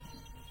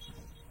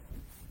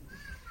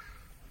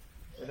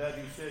And as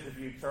you sit, if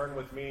you turn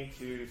with me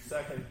to 2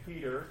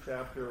 Peter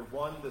chapter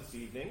 1 this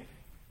evening.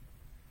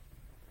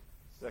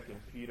 2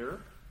 Peter.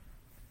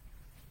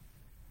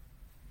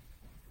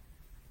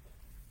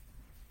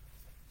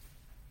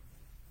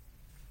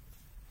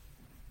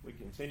 We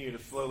continue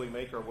to slowly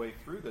make our way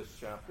through this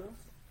chapter.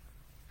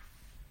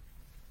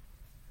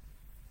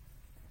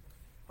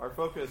 Our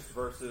focus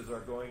verses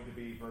are going to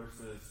be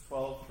verses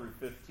 12 through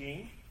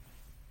 15.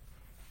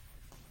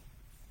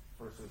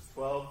 Verses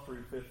 12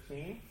 through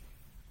 15.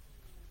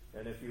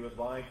 And if you would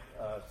like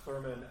a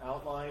sermon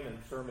outline and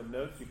sermon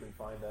notes, you can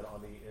find that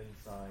on the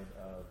inside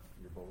of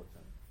your bulletin.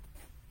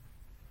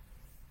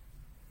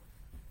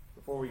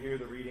 Before we hear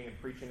the reading and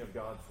preaching of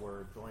God's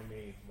Word, join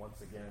me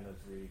once again as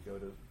we go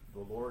to the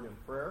Lord in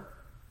prayer,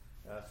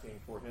 asking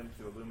for Him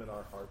to illumine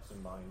our hearts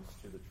and minds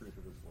to the truth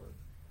of His Word.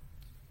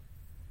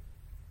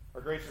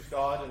 Our gracious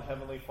God and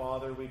Heavenly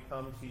Father, we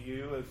come to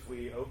you as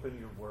we open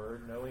your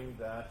Word, knowing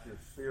that your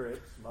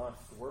Spirit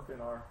must work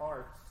in our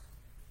hearts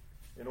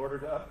in order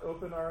to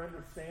open our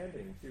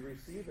understanding, to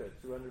receive it,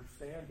 to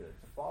understand it,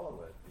 to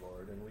follow it,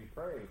 Lord. And we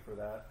pray for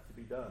that to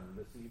be done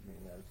this evening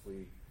as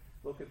we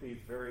look at these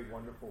very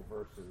wonderful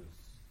verses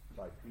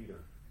by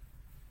Peter.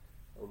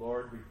 O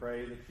Lord, we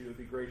pray that you would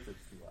be gracious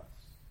to us,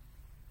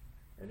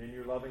 and in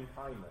your loving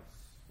kindness,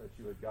 that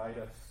you would guide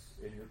us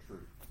in your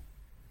truth.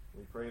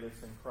 We pray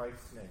this in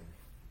Christ's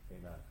name.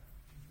 Amen.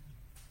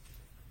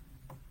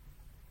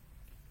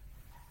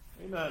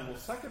 Amen.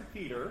 Well, 2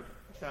 Peter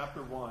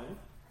chapter 1,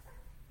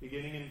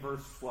 beginning in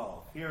verse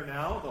 12. Hear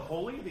now the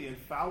holy, the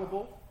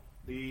infallible,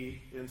 the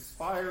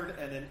inspired,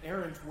 and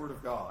inerrant word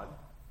of God,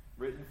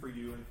 written for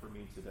you and for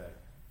me today.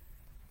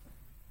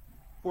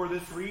 For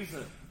this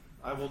reason,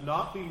 I will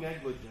not be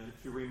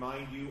negligent to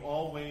remind you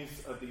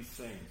always of these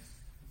things,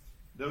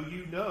 though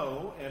you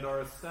know and are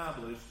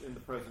established in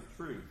the present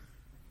truth.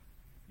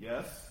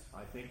 Yes,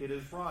 I think it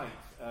is right,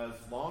 as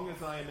long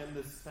as I am in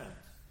this tent,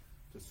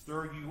 to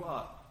stir you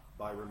up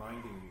by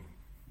reminding you,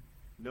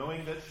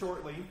 knowing that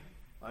shortly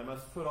I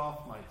must put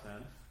off my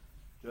tent,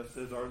 just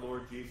as our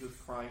Lord Jesus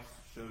Christ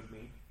showed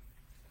me.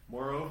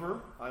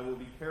 Moreover, I will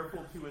be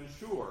careful to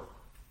ensure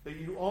that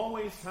you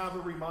always have a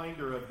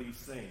reminder of these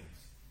things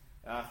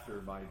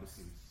after my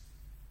decease.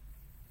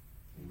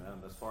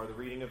 Amen. Thus far the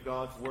reading of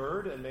God's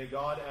Word, and may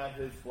God add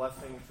His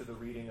blessing to the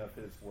reading of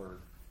His Word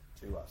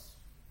to us.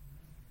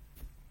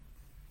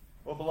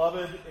 Well,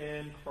 beloved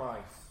in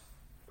Christ,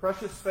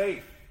 precious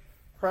faith,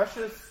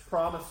 precious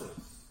promises,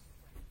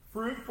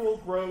 fruitful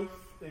growth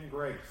in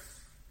grace.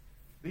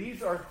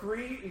 These are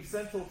three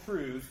essential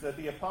truths that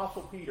the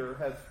Apostle Peter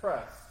has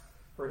pressed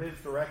for his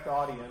direct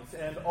audience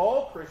and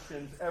all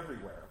Christians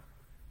everywhere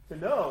to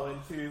know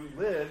and to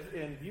live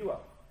in view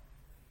of.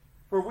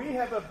 For we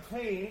have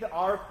obtained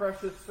our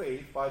precious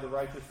faith by the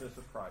righteousness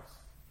of Christ.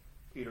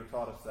 Peter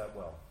taught us that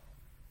well.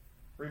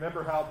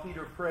 Remember how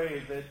Peter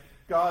prayed that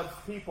God's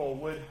people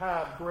would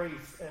have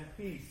grace and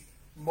peace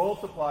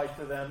multiplied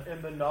to them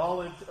in the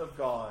knowledge of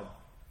God,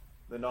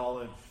 the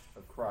knowledge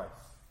of Christ.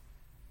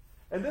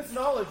 And this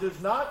knowledge is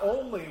not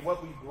only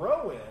what we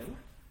grow in,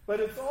 but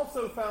it's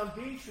also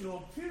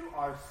foundational to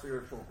our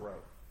spiritual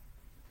growth.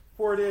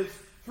 For it is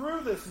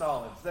through this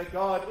knowledge that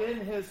God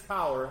in His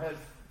power has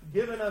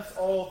given us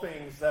all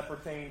things that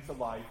pertain to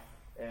life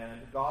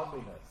and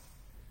godliness.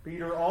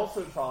 Peter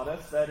also taught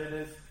us that it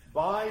is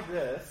by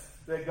this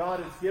that God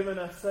has given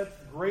us such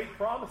great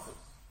promises,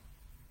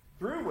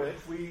 through which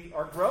we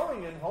are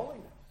growing in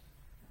holiness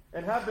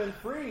and have been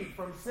freed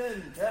from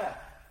sin, death,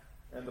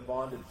 and the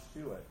bondage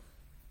to it.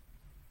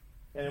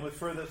 And it was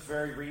for this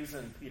very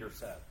reason, Peter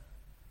said,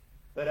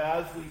 that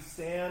as we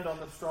stand on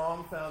the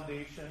strong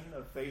foundation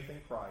of faith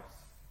in Christ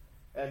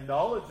and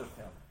knowledge of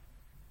Him,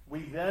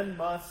 we then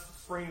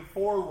must spring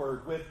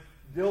forward with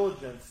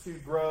diligence to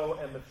grow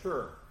and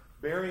mature,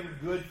 bearing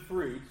good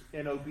fruit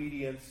in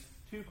obedience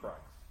to Christ.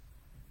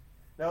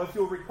 Now, if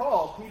you'll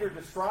recall, Peter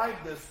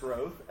described this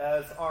growth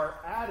as our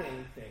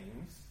adding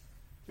things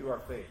to our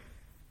faith.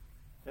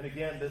 And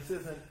again, this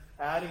isn't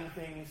adding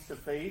things to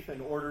faith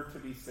in order to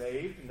be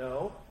saved.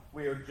 No,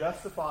 we are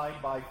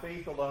justified by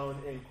faith alone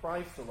in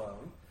Christ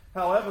alone.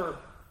 However,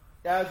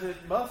 as it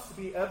must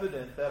be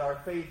evident that our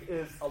faith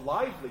is a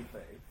lively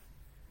faith,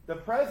 the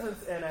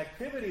presence and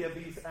activity of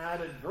these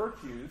added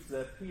virtues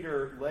that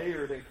Peter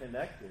layered and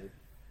connected,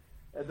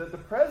 and that the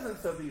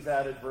presence of these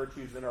added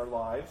virtues in our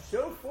lives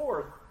show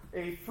forth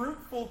a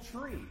fruitful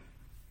tree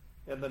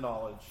in the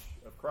knowledge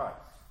of Christ.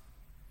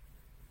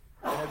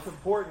 And it's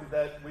important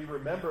that we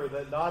remember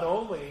that not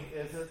only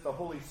is it the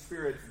Holy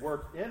Spirit's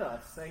work in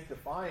us,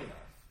 sanctifying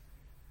us,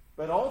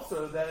 but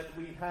also that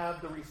we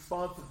have the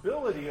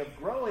responsibility of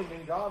growing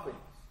in godliness,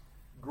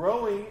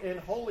 growing in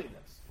holiness,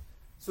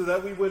 so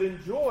that we would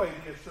enjoy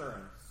the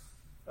assurance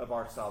of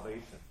our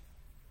salvation.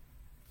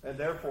 And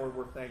therefore,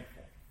 we're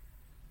thankful.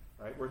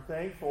 Right? We're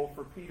thankful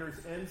for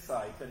Peter's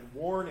insight and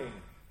warning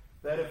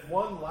that if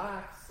one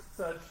lacks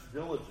such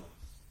diligence,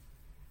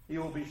 he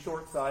will be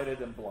short-sighted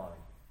and blind,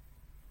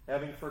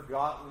 having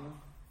forgotten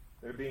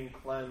they're being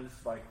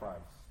cleansed by Christ.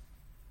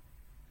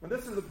 And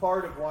this is a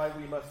part of why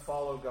we must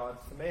follow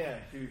God's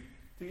command to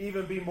to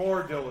even be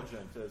more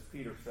diligent, as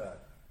Peter said,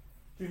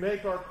 to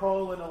make our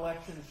call and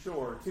election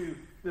sure, to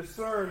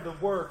discern the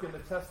work and the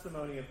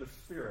testimony of the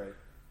Spirit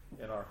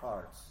in our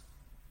hearts.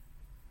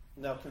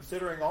 Now,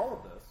 considering all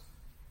of this,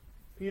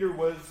 Peter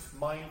was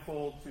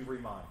mindful to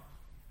remind.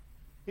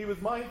 He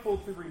was mindful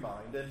to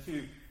remind and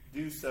to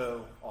do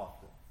so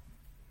often.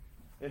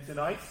 In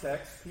tonight's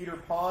text, Peter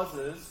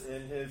pauses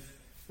in his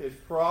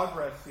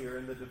progress here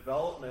in the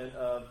development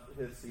of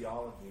his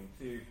theology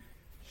to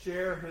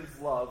share his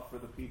love for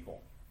the people.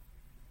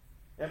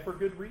 And for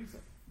good reason.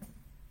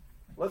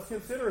 Let's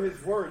consider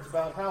his words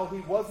about how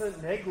he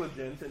wasn't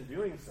negligent in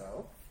doing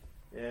so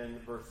in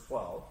verse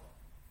 12,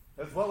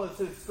 as well as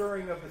his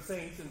stirring of the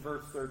saints in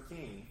verse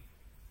 13,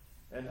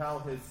 and how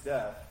his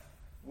death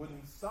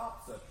wouldn't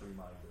stop such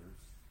reminders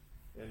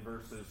in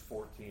verses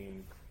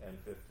 14 and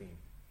 15.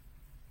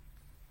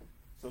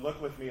 So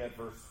look with me at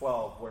verse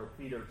 12, where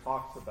Peter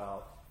talks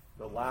about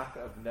the lack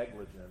of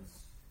negligence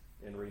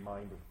in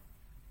reminding.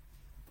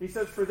 He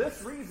says, "For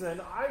this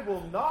reason, I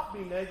will not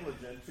be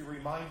negligent to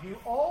remind you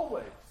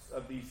always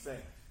of these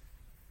things,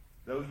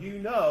 though you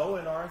know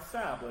and are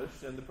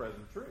established in the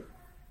present truth."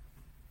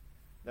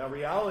 Now,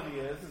 reality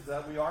is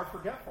that we are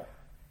forgetful.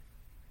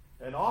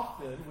 And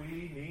often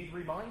we need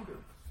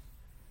reminders.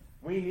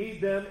 We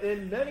need them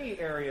in many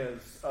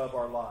areas of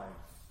our lives,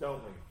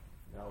 don't we?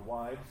 Now,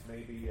 wives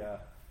may be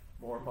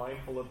more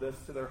mindful of this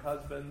to their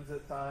husbands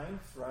at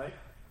times, right?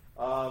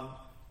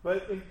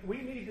 But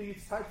we need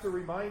these types of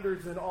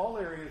reminders in all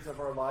areas of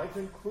our lives,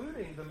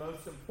 including the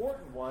most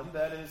important one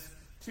that is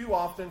too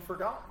often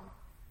forgotten,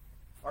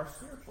 our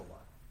spiritual life.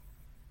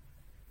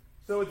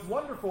 So it's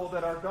wonderful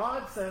that our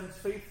God sends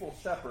faithful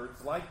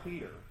shepherds like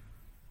Peter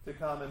to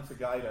come and to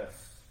guide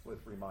us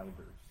with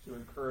reminders, to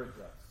encourage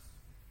us,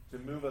 to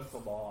move us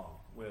along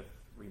with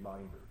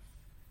reminders.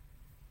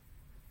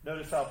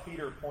 Notice how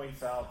Peter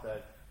points out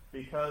that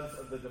because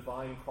of the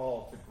divine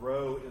call to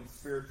grow in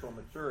spiritual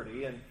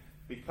maturity, and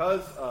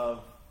because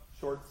of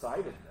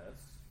short-sightedness,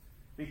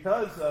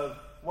 because of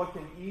what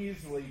can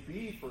easily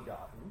be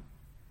forgotten,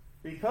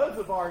 because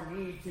of our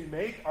need to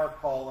make our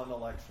call and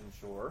election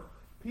sure,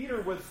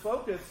 Peter was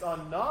focused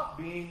on not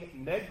being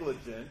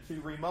negligent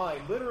to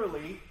remind.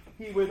 Literally,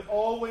 he would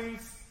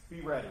always be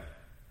ready.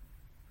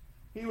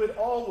 He would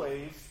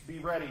always be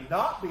ready.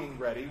 Not being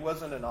ready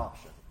wasn't an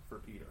option for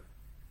Peter.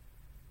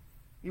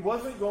 He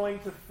wasn't going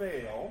to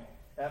fail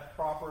at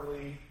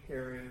properly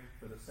caring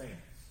for the saints.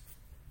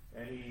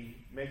 And he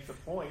makes a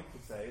point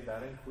to say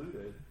that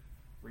included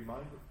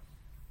reminders.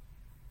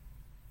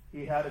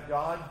 He had a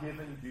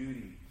God-given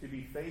duty to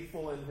be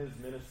faithful in his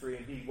ministry,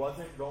 and he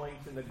wasn't going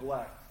to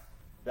neglect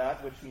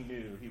that which he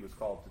knew he was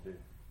called to do.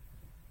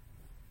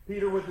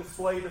 Peter would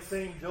display the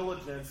same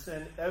diligence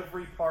in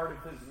every part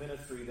of his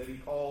ministry that he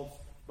calls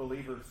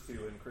believers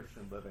to in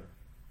Christian living.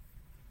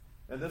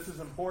 And this is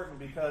important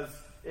because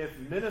if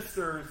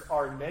ministers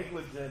are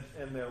negligent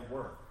in their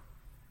work,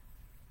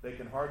 they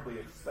can hardly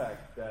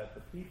expect that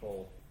the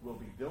people will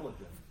be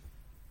diligent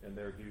in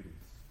their duties.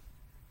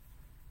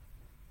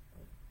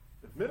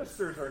 If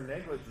ministers are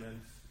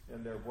negligent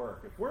in their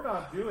work, if we're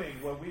not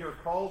doing what we are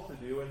called to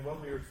do and what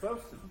we are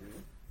supposed to do,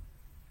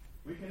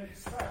 we can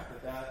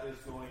expect that is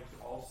going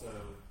to also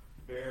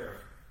bear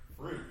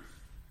fruit,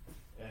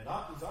 and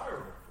not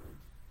desirable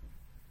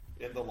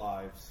fruit, in the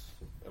lives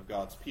of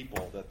God's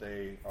people that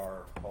they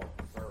are called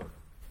to serve.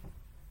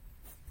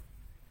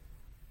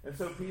 And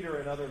so Peter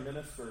and other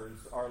ministers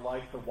are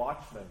like the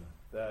watchmen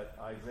that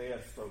Isaiah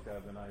spoke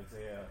of in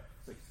Isaiah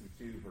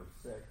 62, verse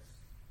 6,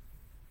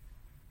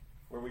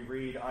 where we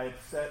read, "I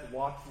have set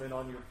watchmen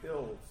on your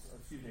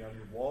on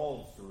your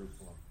walls,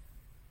 Jerusalem.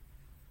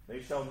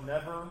 They shall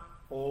never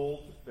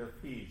hold their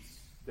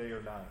peace day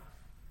or night.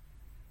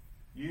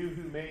 You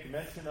who make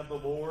mention of the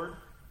Lord,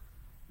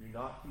 do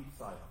not keep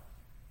silent."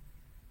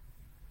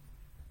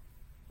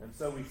 And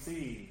so we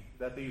see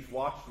that these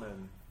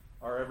watchmen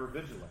are ever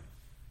vigilant,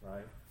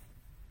 right?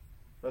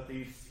 But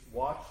these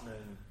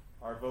watchmen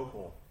are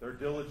vocal. They're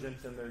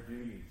diligent in their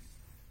duties.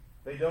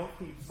 They don't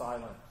keep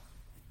silent.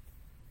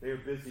 They are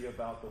busy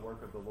about the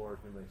work of the Lord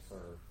whom they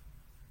serve.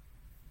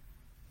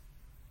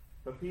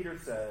 But Peter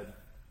said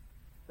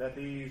that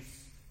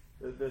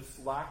this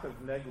lack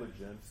of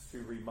negligence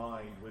to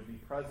remind would be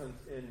present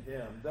in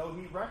him, though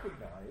he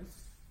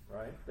recognized,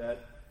 right,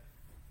 that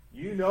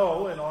you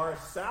know and are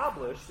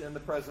established in the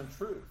present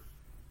truth.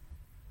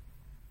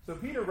 So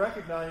Peter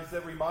recognized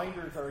that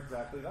reminders are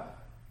exactly that.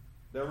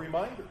 They're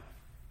reminders.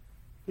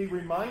 He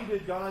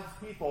reminded God's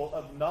people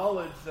of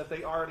knowledge that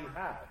they already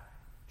had,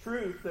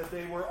 truth that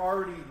they were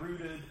already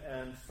rooted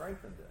and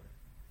strengthened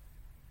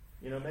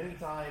in. You know, many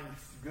times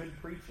good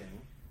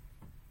preaching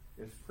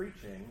is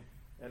preaching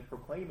and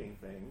proclaiming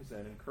things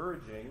and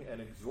encouraging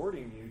and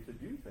exhorting you to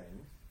do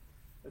things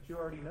that you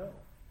already know.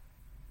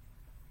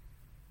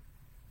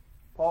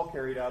 Paul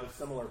carried out a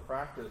similar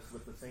practice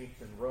with the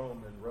saints in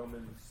Rome in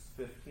Romans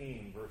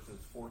 15, verses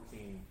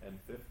 14 and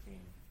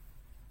 15.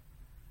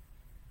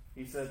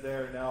 He said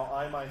there, "Now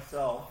I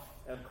myself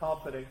am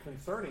confident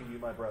concerning you,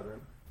 my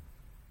brethren,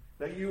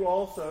 that you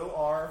also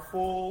are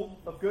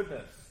full of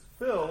goodness,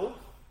 filled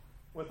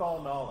with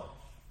all knowledge,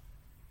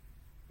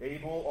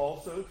 able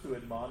also to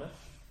admonish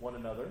one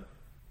another.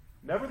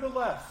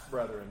 Nevertheless,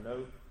 brethren,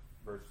 note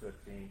verse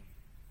 15,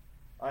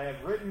 I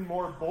have written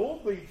more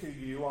boldly to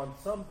you on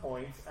some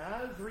points,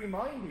 as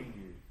reminding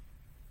you,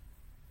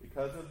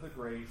 because of the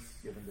grace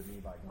given to me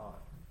by God.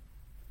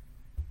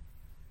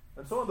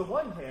 And so on the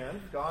one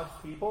hand, God's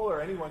people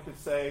or anyone could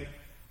say,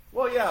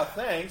 well, yeah,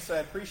 thanks, I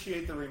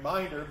appreciate the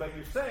reminder, but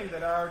you're saying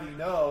that I already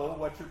know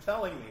what you're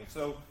telling me,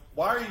 so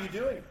why are you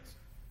doing this?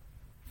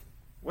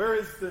 Where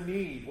is the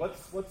need?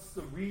 What's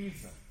the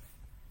reason?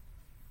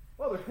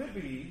 Well, there could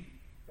be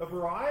a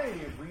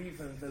variety of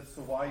reasons as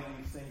to why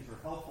these things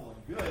are helpful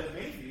and good. It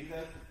may be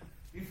that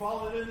you've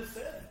fallen into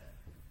sin.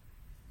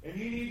 And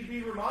you need to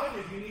be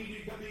reminded, you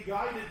need to be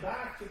guided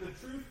back to the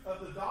truth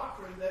of the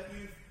doctrine that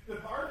you've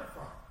departed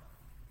from.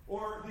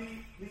 Or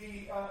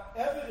the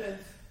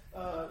evident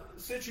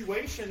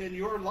situation in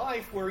your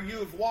life where you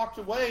have walked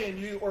away and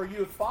you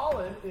have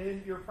fallen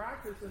in your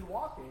practice and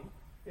walking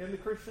in the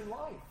Christian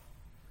life.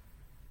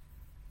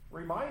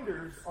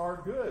 Reminders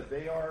are good.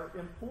 They are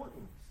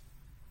important.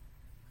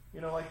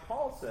 Like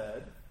Paul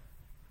said,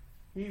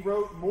 he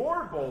wrote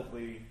more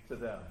boldly to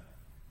them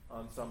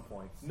on some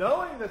points,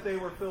 knowing that they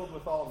were filled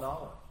with all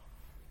knowledge.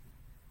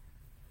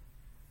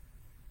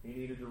 He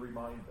needed to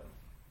remind them,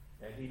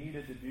 and he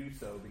needed to do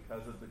so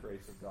because of the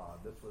grace of God.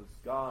 This was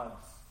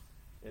God's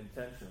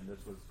intention.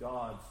 This was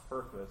God's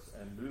purpose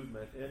and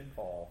movement in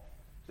Paul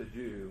to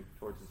do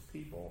towards his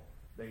people.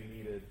 They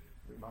needed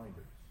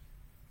reminders.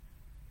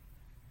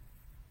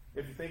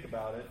 If you think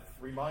about it,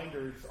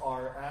 reminders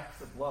are acts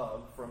of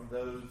love from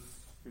those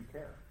who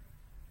care.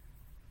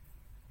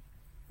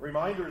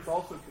 Reminders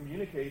also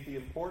communicate the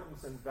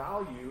importance and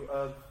value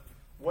of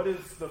what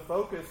is the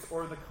focus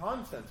or the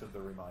content of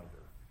the reminder,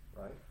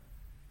 right?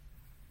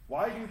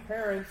 Why do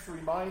parents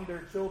remind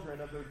their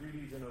children of their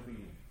duties and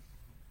obedience?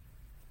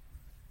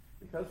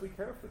 Because we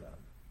care for them.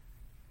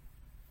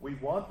 We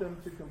want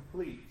them to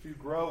complete, to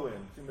grow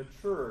in, to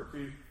mature,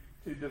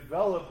 to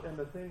develop in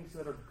the things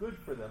that are good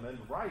for them and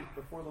right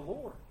before the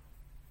Lord.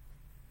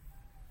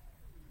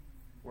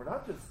 We're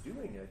not just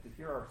doing it to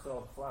hear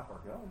ourselves slap our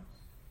gums.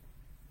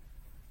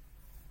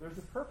 There's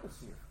a purpose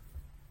here.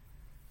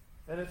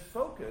 And it's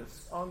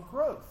focused on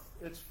growth.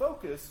 It's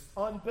focused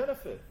on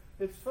benefit.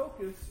 It's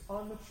focused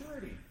on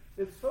maturity.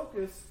 It's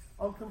focused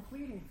on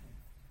completing things.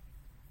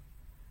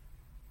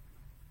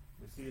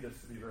 We see this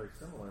to be very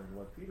similar in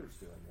what Peter's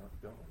doing,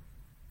 don't we?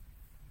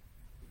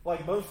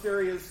 Like most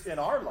areas in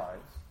our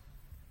lives,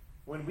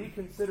 when we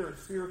consider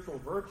spiritual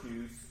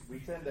virtues, we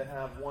tend to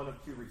have one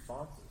of two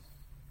responses.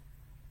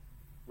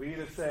 We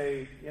either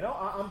say,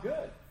 I'm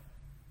good.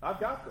 I've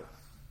got this.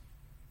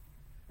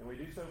 And we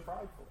do so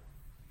pridefully.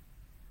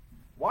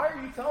 Why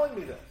are you telling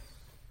me this?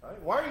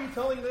 Right? Why are you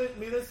telling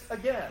me this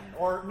again?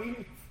 Or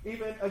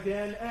even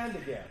again and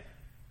again?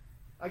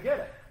 I get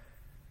it.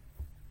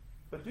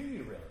 But do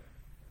you really?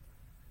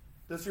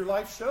 Does your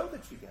life show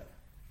that you get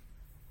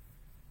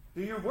it?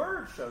 Do your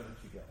words show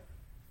that you get it?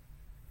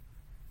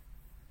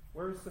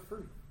 Where's the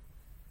fruit?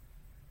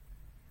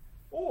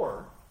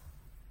 Or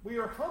we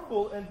are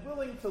humble and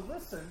willing to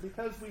listen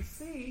because we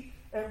see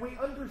and we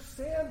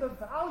understand the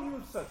value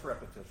of such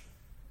repetition.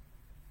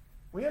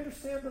 We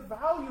understand the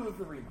value of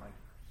the reminders.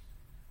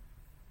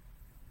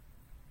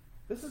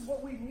 This is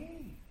what we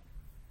need.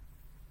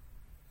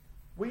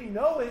 We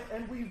know it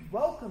and we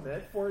welcome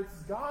it for its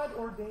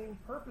God-ordained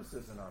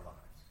purposes in our lives.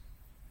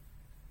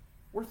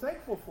 We're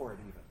thankful for it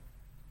even.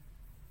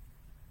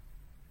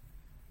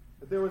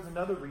 But there was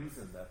another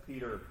reason that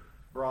Peter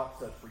brought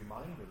such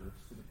reminders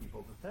to the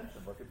people's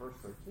attention. Look at verse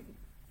 13.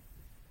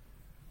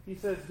 He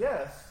says,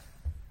 yes,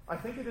 I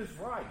think it is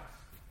right,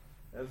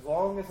 as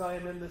long as I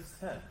am in this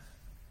tent,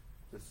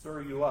 to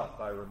stir you up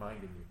by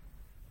reminding you.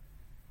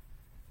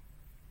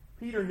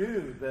 Peter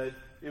knew that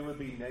it would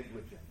be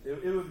negligent.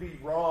 It would be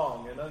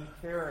wrong and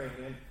uncaring,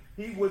 and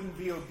he wouldn't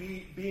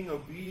be being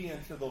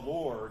obedient to the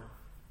Lord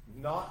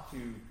not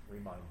to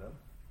remind them.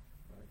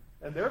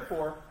 Right? And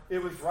therefore,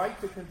 it was right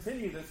to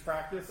continue this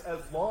practice as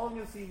long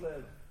as he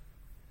lived.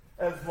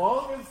 As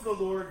long as the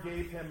Lord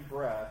gave him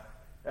breath,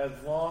 as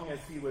long as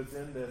he was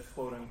in this,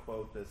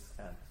 quote-unquote, this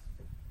tent.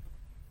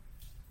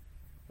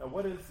 Now,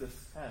 what is this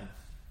tent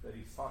that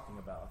he's talking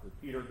about? Did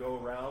Peter go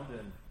around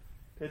and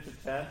pitch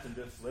a tent and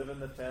just live in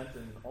the tent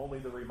and only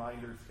the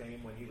reminders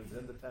came when he was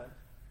in the tent?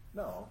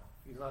 No,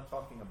 he's not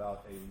talking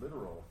about a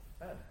literal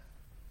tent.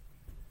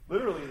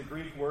 Literally, the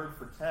Greek word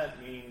for tent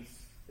means,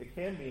 it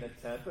can mean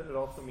a tent, but it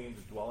also means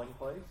a dwelling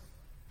place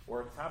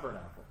or a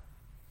tabernacle.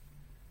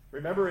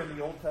 Remember in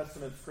the Old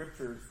Testament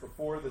scriptures,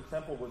 before the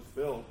temple was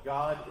built,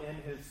 God in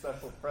his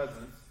special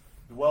presence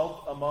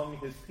dwelt among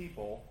his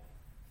people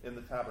in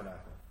the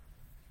tabernacle.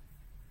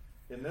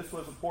 And this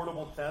was a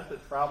portable tent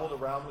that traveled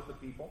around with the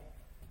people.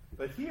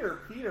 But here,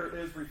 Peter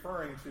is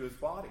referring to his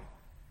body.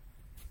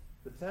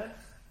 The tent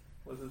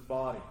was his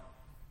body.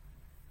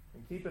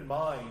 And keep in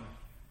mind,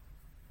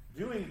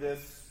 doing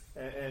this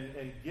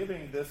and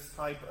giving this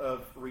type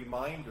of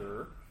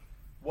reminder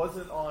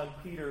wasn't on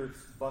Peter's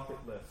bucket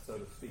list, so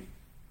to speak.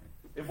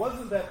 It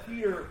wasn't that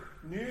Peter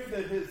knew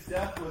that his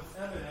death was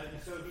imminent,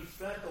 and so he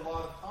spent a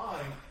lot of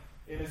time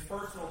in his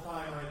personal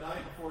time or at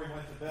night before he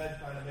went to bed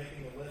kind of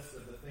making a list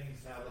of the things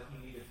now that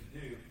he needed to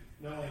do,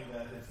 knowing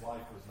that his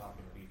life was not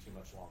going to be too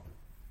much longer.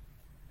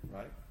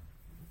 Right?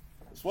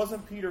 This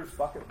wasn't Peter's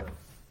bucket list,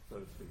 so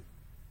to speak.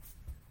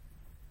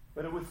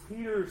 But it was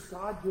Peter's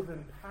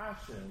God-given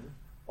passion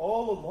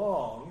all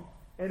along,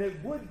 and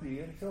it would be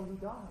until he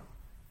died.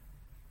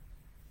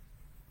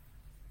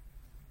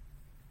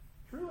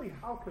 Truly,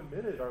 how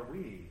committed are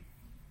we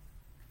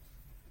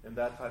in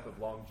that type of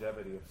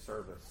longevity of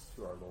service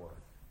to our Lord?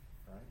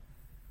 Right?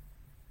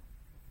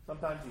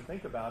 Sometimes you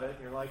think about it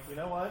and you're like, you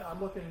know what?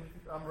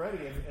 I'm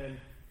ready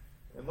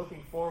and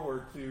looking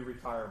forward to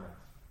retirement.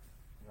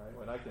 Right?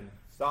 When I can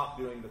stop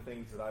doing the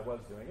things that I was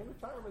doing. And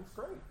retirement's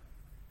great.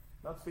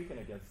 Not speaking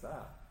against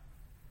that.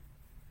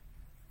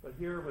 But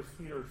here was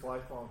Peter's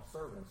lifelong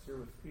service. Here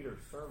was Peter's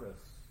service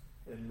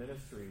in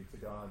ministry to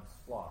God's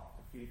flock,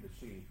 to feed the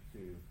sheep,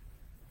 to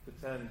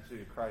tend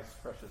to Christ's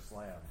precious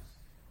lambs.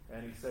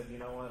 And he said, you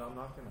know what? I'm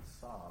not going to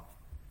stop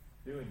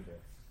doing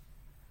this.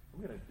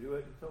 I'm going to do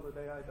it until the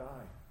day I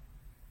die.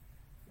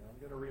 I'm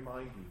going to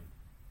remind you.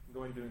 I'm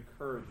going to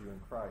encourage you in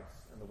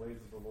Christ and the ways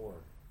of the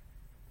Lord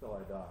until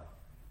I die.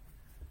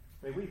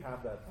 May we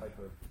have that type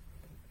of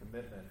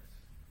commitment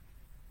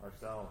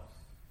ourselves.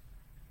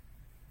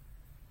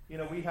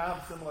 We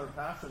have similar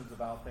passions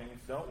about things,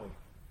 don't we?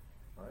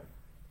 Right?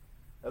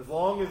 As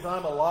long as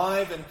I'm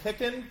alive and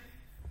kicking,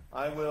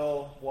 I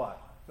will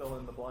what? Fill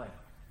in the blank.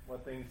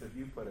 What things have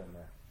you put in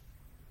there?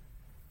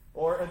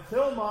 Or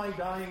until my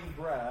dying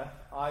breath,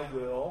 I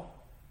will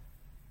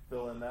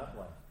fill in that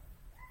blank.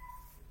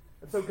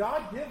 And so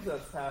God gives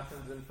us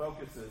passions and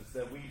focuses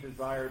that we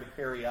desire to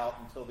carry out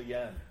until the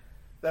end.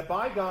 That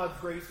by God's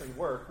grace and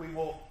work, we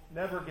will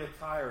never get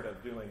tired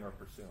of doing or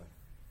pursuing.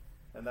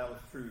 And that was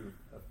true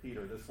of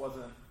Peter. This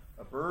wasn't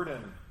a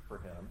burden for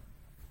him.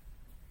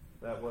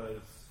 That was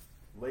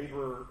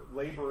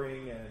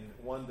laboring and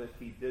one that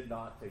he did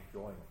not take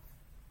joy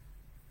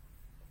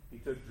in. He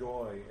took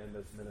joy in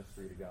this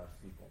ministry to God's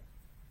people.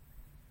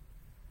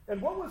 And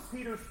what was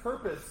Peter's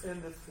purpose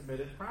in this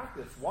committed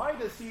practice? Why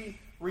does he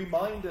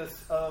remind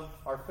us of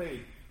our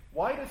faith?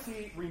 Why does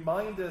he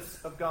remind us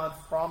of God's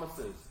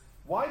promises?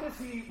 Why does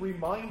he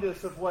remind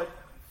us of what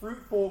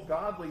fruitful,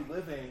 godly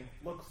living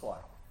looks like?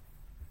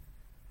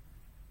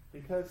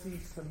 Because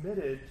he's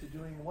committed to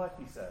doing what,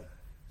 he said?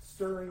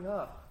 Stirring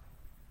up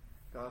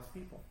God's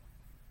people.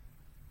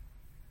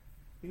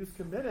 He was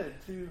committed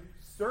to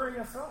stirring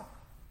us up.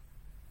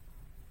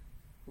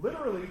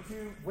 Literally,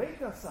 to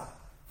wake us up.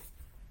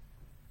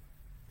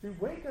 To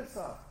wake us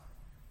up.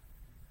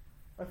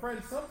 My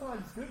friends,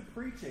 sometimes good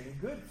preaching,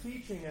 good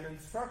teaching, and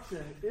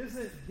instruction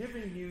isn't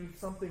giving you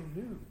something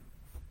new.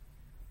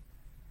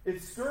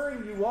 It's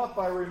stirring you up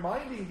by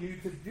reminding you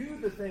to do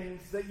the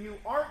things that you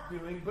aren't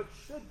doing but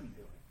should be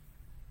doing.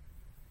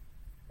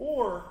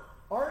 Or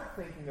aren't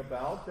thinking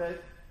about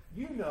that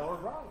you know are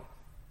right.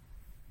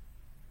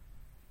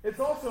 It's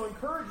also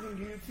encouraging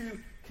you to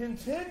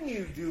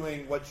continue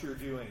doing what you're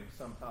doing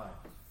sometimes.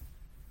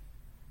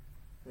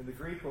 In the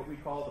Greek, what we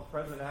call the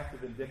present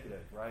active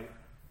indicative, right?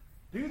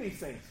 Do these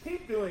things.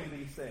 Keep doing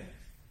these things.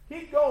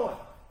 Keep going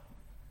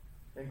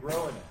and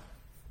growing it.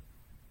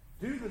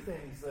 Do the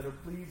things that are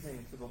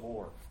pleasing to the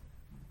Lord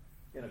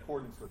in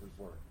accordance with His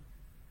Word.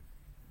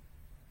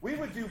 We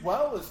would do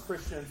well as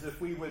Christians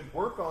if we would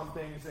work on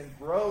things and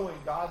grow in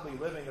godly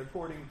living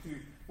according to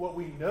what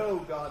we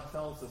know God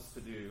tells us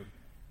to do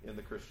in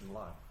the Christian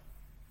life.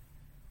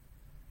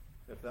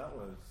 If that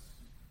was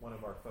one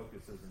of our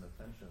focuses and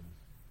attentions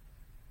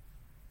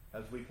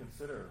as we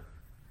consider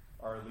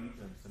our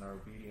allegiance and our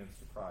obedience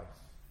to Christ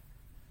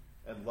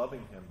and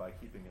loving Him by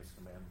keeping His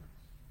commandments.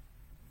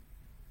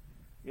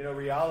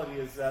 Reality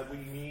is that we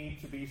need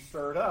to be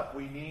stirred up.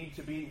 We need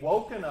to be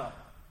woken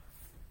up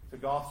to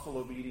gospel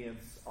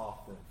obedience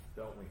often,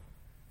 don't we?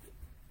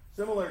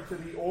 Similar to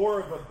the oar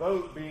of a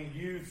boat being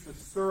used to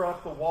stir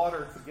up the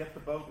water to get the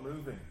boat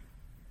moving.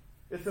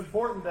 It's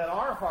important that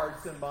our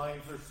hearts and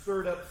minds are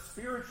stirred up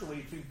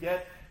spiritually to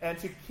get and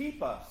to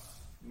keep us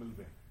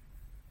moving.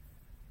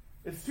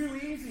 It's too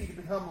easy to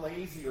become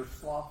lazy or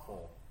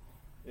slothful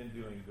in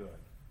doing good.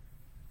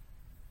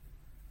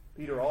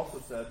 Peter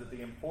also said that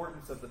the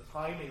importance of the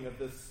timing of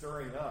this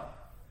stirring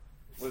up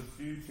was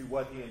due to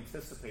what he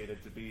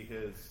anticipated to be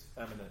his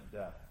imminent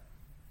death.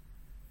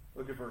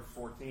 Look at verse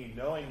 14.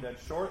 Knowing that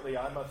shortly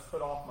I must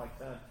put off my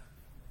tent,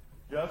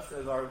 just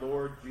as our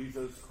Lord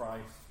Jesus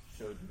Christ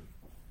showed me.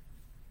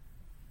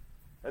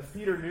 As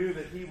Peter knew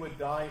that he would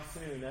die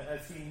soon,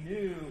 as he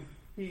knew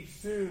he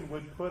soon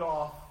would put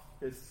off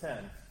his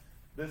tent,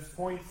 this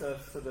points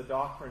us to the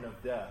doctrine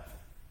of death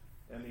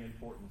and the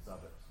importance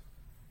of it.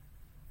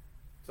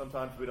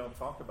 Sometimes we don't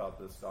talk about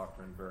this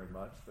doctrine very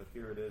much, but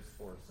here it is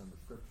for us in the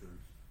Scriptures.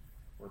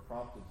 We're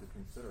prompted to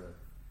consider it.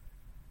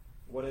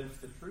 What is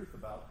the truth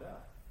about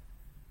death?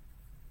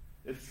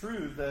 It's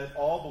true that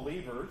all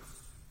believers,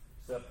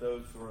 except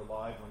those who are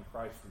alive when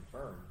Christ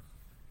returns,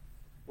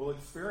 will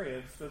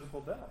experience physical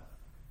death.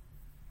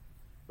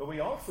 But we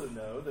also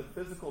know that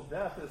physical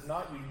death is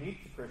not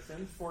unique to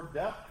Christians, for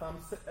death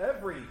comes to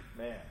every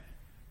man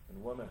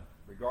and woman,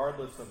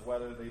 regardless of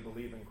whether they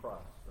believe in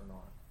Christ or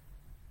not.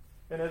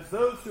 And as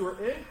those who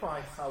are in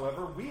Christ,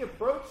 however, we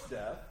approach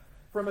death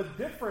from a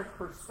different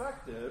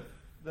perspective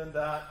than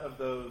that of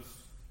those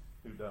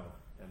who don't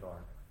and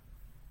aren't.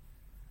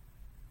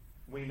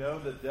 We know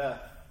that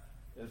death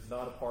is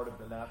not a part of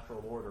the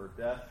natural order.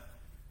 Death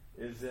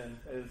is an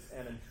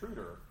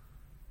intruder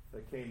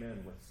that came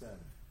in with sin.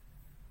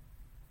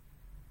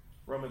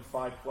 Romans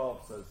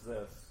 5:12 says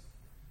this,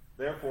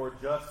 "Therefore,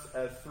 just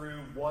as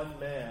through one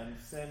man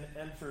sin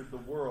entered the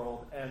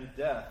world, and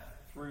death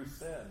through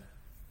sin,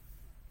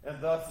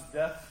 and thus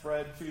death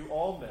spread to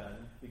all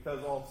men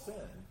because all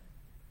sinned.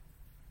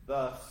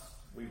 Thus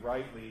we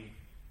rightly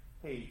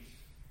hate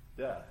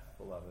death,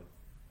 beloved,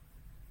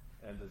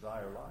 and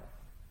desire life."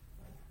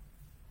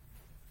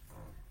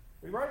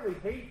 We rightly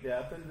hate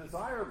death and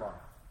desire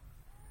life.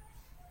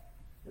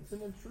 It's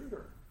an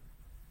intruder.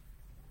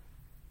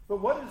 But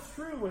what is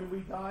true when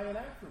we die and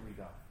after we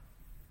die?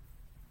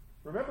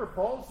 Remember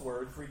Paul's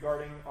words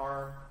regarding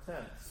our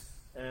tense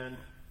and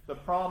the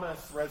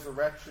promised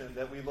resurrection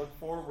that we look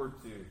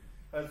forward to,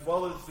 as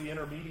well as the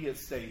intermediate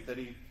state that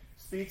he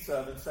speaks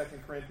of in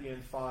 2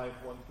 Corinthians 5,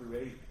 1 through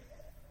 8.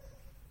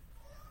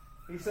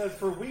 He says,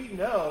 "For we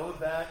know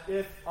that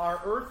if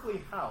our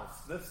earthly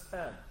house, this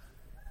tent,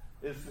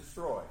 is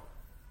destroyed,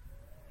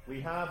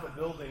 we have a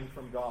building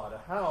from God, a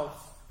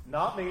house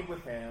not made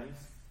with hands,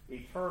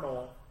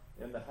 eternal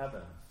in the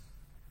heavens.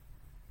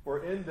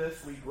 For in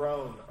this we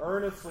groan,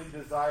 earnestly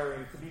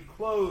desiring to be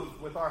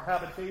clothed with our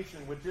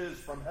habitation which is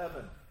from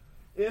heaven.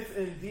 If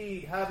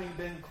indeed, having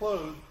been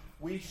clothed,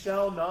 we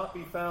shall not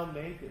be found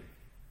naked."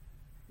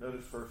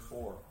 Notice verse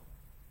 4.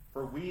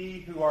 "For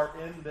we who are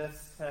in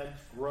this tent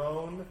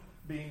groan,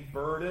 being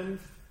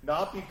burdened,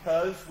 not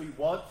because we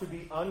want to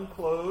be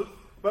unclothed,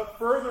 but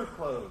further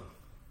clothed,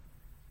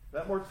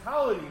 that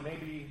mortality may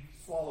be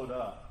swallowed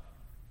up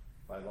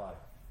by life.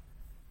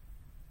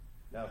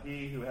 Now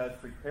he who has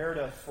prepared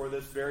us for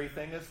this very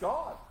thing is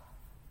God,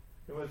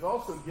 who has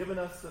also given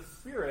us the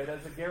Spirit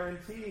as a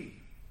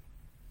guarantee.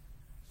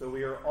 So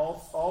we are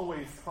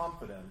always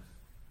confident,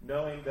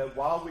 knowing that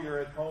while we are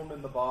at home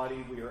in the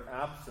body, we are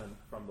absent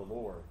from the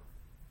Lord.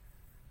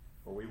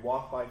 For we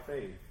walk by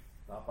faith,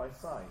 not by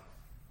sight.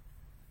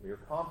 We are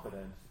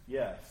confident,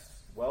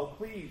 yes, well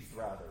pleased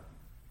rather,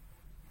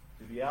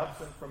 to be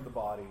absent from the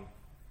body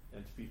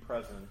and to be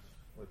present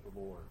with the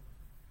Lord."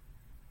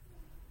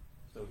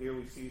 So here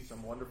we see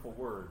some wonderful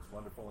words,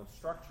 wonderful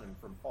instruction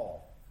from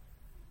Paul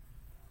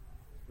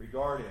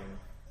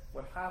regarding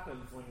what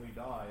happens when we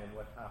die and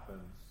what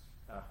happens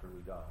after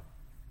we die.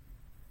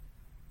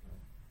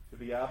 To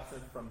be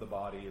absent from the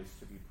body is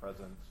to be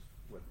present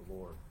with the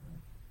Lord.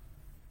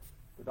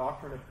 The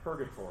doctrine of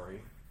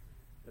purgatory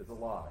is a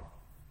lie.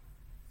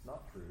 It's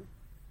not true.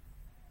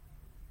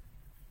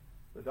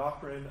 The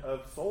doctrine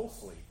of soul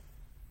sleep,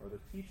 or the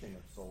teaching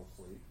of soul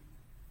sleep,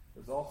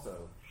 is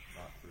also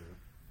not true.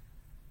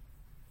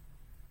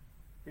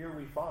 Here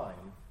we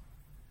find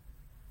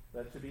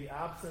that to be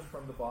absent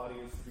from the body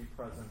is to be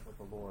present with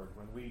the Lord.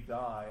 When we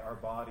die, our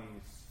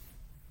bodies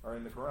are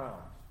in the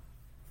ground,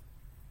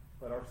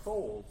 but our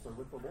souls are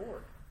with the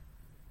Lord.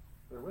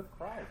 They're with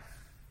Christ,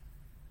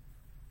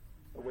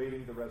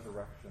 awaiting the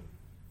resurrection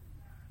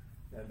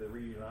and the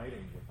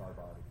reuniting with our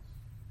bodies.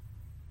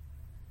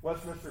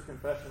 Westminster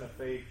Confession of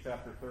Faith,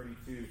 chapter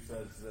 32,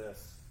 says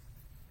this.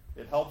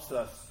 It helps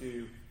us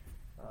to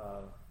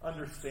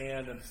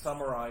understand and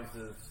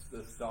summarizes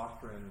this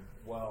doctrine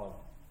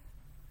well.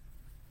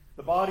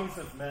 "The bodies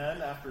of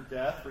men after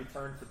death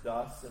return to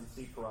dust and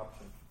see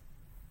corruption.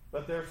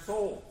 But their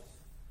souls,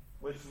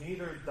 which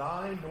neither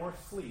die nor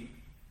sleep,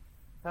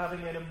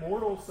 having an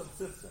immortal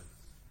subsistence,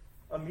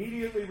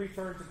 immediately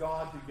return to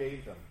God who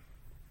gave them.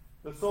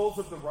 The souls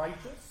of the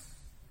righteous,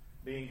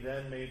 being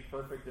then made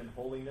perfect in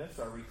holiness,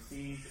 are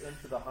received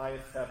into the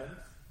highest heavens,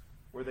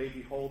 where they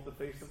behold the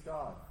face of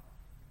God,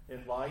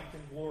 in light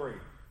and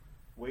glory,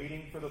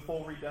 waiting for the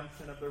full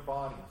redemption of their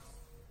bodies.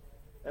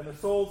 And the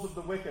souls of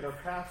the wicked are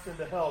cast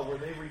into hell, where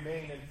they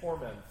remain in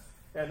torments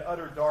and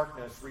utter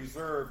darkness,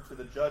 reserved to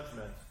the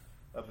judgment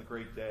of the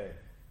great day.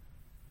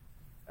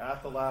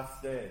 At the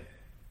last day,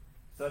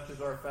 such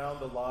as are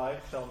found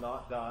alive shall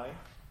not die,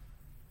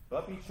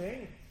 but be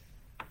changed.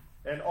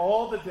 And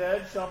all the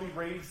dead shall be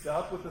raised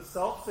up with the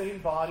selfsame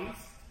bodies,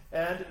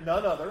 and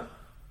none other,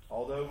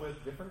 although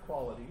with different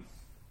qualities,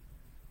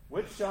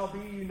 which shall be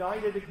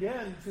united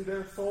again to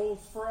their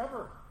souls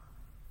forever.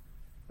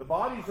 The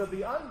bodies of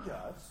the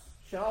unjust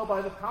shall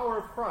by the power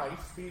of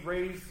Christ be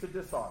raised to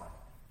dishonor.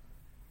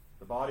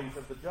 The bodies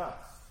of the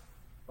just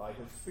by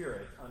his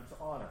Spirit unto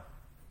honor,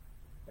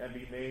 and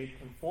be made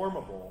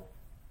conformable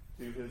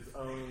to his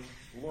own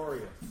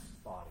glorious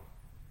body."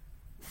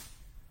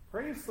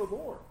 Praise the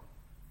Lord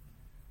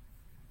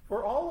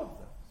for all of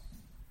this.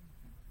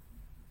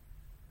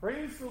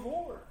 Praise the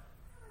Lord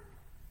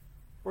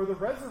for the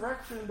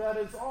resurrection that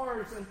is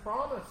ours and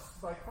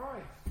promised by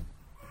Christ.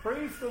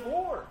 Praise the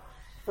Lord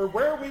for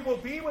where we will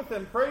be with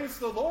him. Praise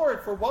the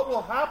Lord for what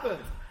will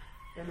happen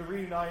in the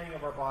reuniting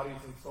of our bodies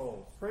and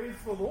souls. Praise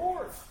the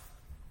Lord,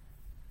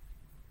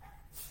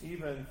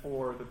 even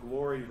for the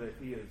glory that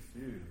he is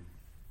due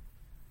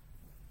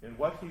in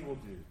what he will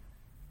do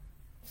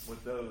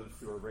with those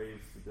who are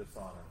raised to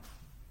dishonor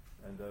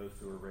and those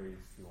who are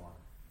raised to honor.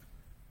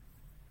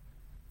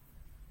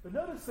 But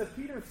notice that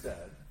Peter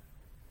said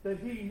that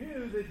he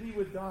knew that he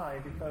would die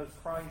because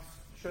Christ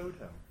showed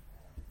him.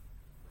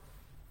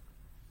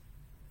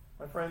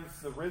 My friends,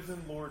 the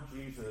risen Lord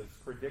Jesus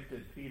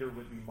predicted Peter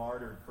would be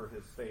martyred for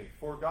his faith,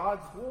 for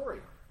God's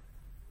glory,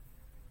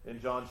 in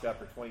John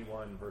chapter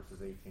 21,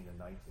 verses 18 and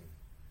 19.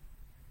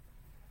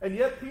 And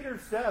yet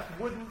Peter's death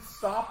wouldn't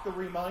stop the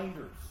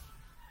reminders.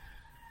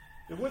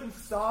 It wouldn't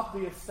stop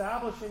the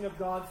establishing of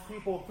God's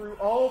people through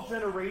all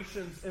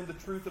generations in the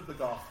truth of the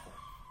gospel.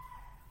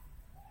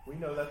 We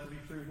know that to be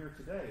true here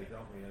today,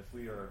 don't we, as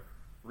we are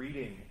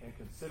reading and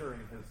considering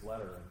his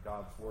letter and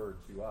God's word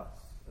to us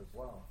as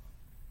well.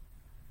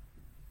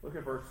 Look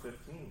at verse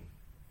 15.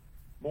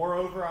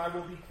 Moreover, I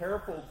will be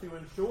careful to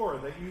ensure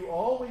that you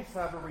always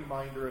have a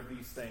reminder of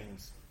these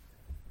things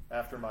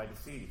after my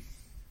decease.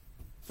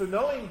 So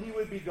knowing he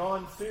would be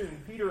gone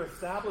soon, Peter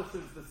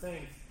establishes the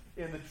saints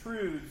in the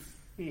truths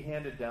he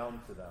handed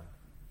down to them.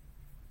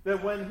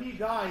 That when he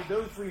died,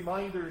 those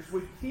reminders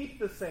would keep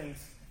the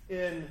saints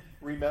in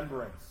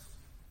remembrance.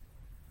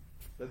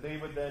 That they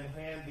would then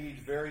hand these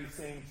very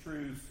same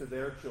truths to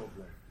their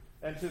children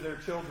and to their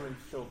children's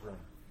children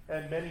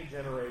and many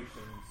generations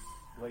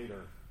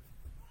later.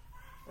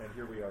 And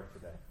here we are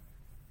today.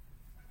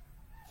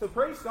 So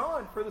praise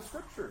God for the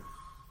Scriptures.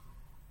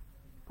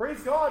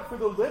 Praise God for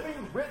the living,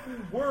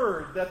 written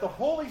word that the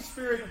Holy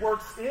Spirit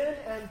works in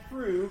and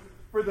through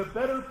for the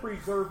better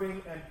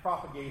preserving and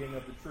propagating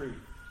of the truth,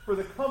 for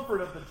the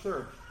comfort of the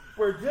church,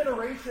 where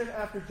generation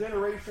after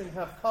generation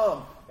have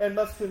come and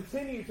must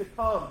continue to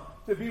come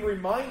to be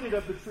reminded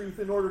of the truth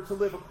in order to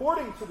live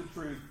according to the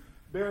truth,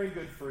 bearing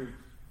good fruit,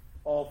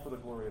 all for the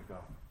glory of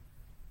God.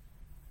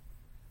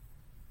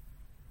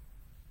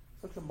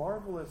 Such a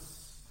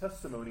marvelous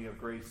testimony of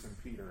grace in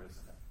Peter,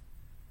 isn't it?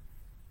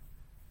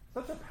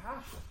 Such a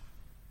passion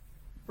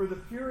for the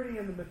purity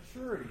and the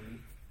maturity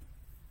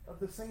of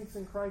the saints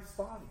in Christ's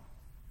body.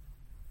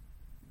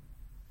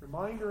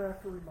 Reminder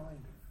after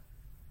reminder.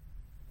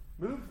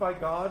 Moved by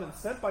God and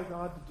sent by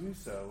God to do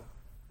so,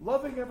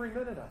 loving every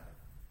minute of it.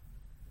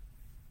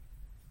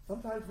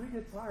 Sometimes we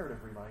get tired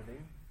of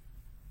reminding,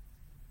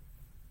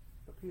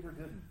 but Peter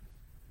didn't.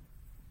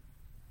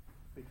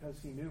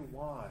 Because he knew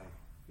why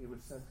he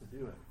was sent to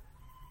do it.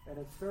 And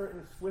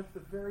it's with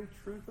the very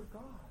truth of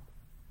God.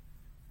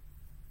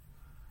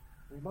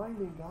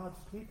 Reminding God's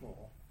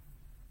people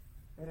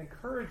and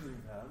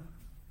encouraging them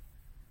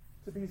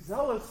to be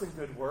zealous in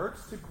good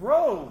works, to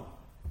grow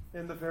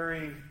in the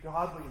very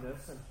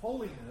godliness and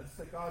holiness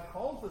that God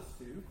calls us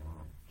to,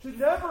 should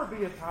never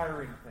be a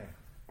tiring thing.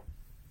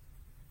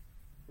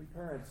 We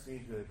parents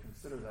need to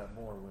consider that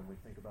more when we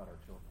think about our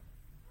children.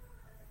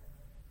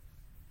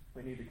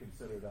 We need to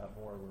consider that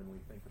more when we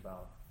think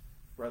about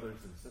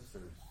brothers and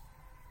sisters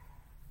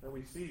that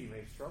we see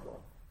may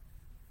struggle.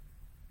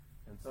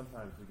 And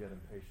sometimes we get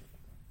impatient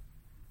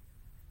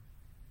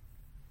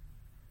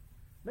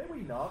with them. May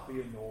we not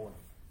be annoyed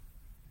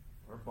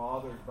or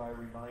bothered by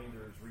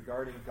reminders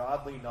regarding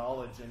godly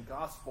knowledge and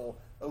gospel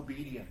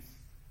obedience,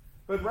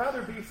 but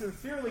rather be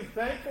sincerely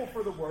thankful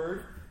for the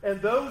word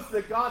and those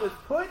that God has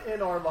put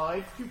in our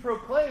lives to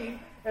proclaim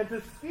and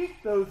to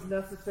speak those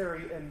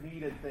necessary and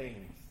needed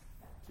things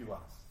to us.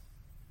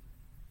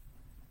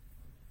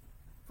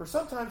 For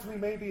sometimes we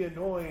may be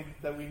annoyed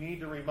that we need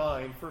to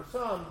remind. For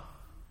some,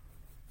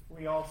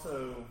 we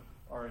also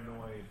are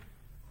annoyed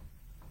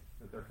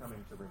that they're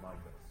coming to remind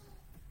us.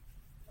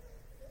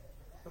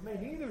 But may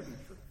neither be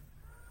true.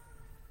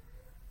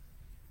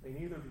 May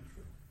neither be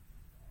true.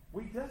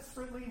 We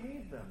desperately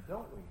need them,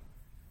 don't we?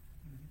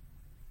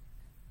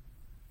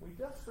 We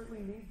desperately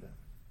need them.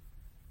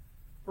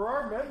 For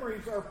our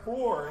memories are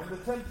poor and the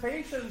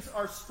temptations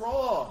are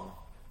strong.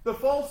 The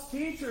false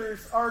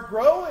teachers are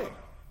growing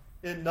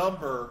in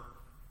number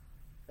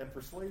and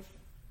persuasion.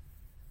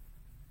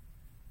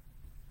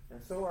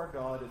 And so our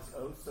God is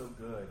oh so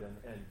good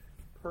and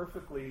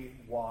perfectly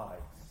wise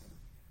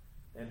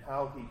in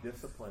how he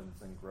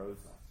disciplines and grows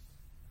us,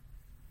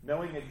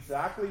 knowing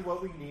exactly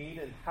what we need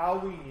and how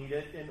we need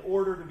it in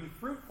order to be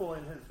fruitful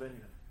in his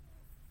vineyard.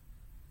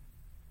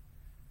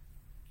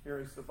 Here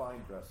is the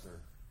vine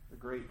dresser, the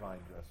great vine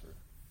dresser,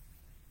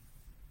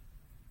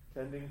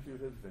 tending to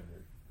his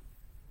vineyard,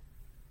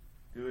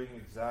 doing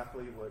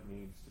exactly what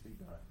needs to be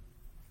done,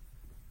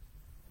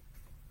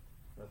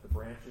 that the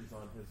branches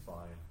on his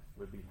vine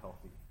would be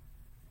healthy,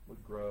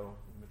 would grow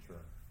and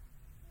mature.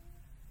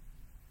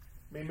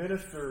 May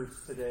ministers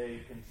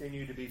today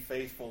continue to be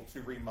faithful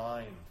to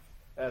remind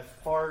as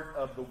part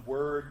of the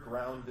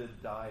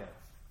word-grounded diet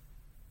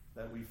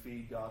that we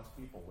feed God's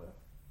people with.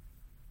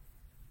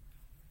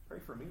 Pray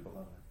for me,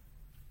 beloved,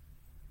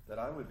 that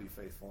I would be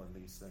faithful in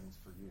these things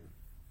for you.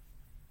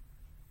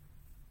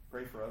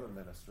 Pray for other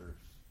ministers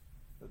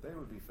that they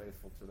would be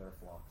faithful to their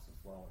flocks as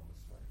well in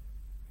this way.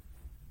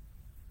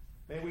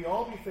 May we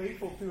all be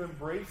faithful to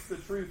embrace the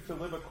truth, to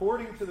live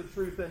according to the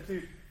truth, and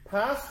to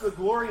pass the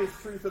glorious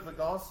truth of the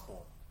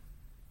gospel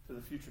to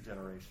the future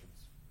generations.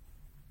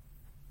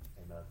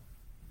 Amen.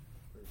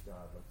 Praise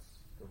God. Let's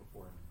go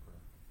before Him.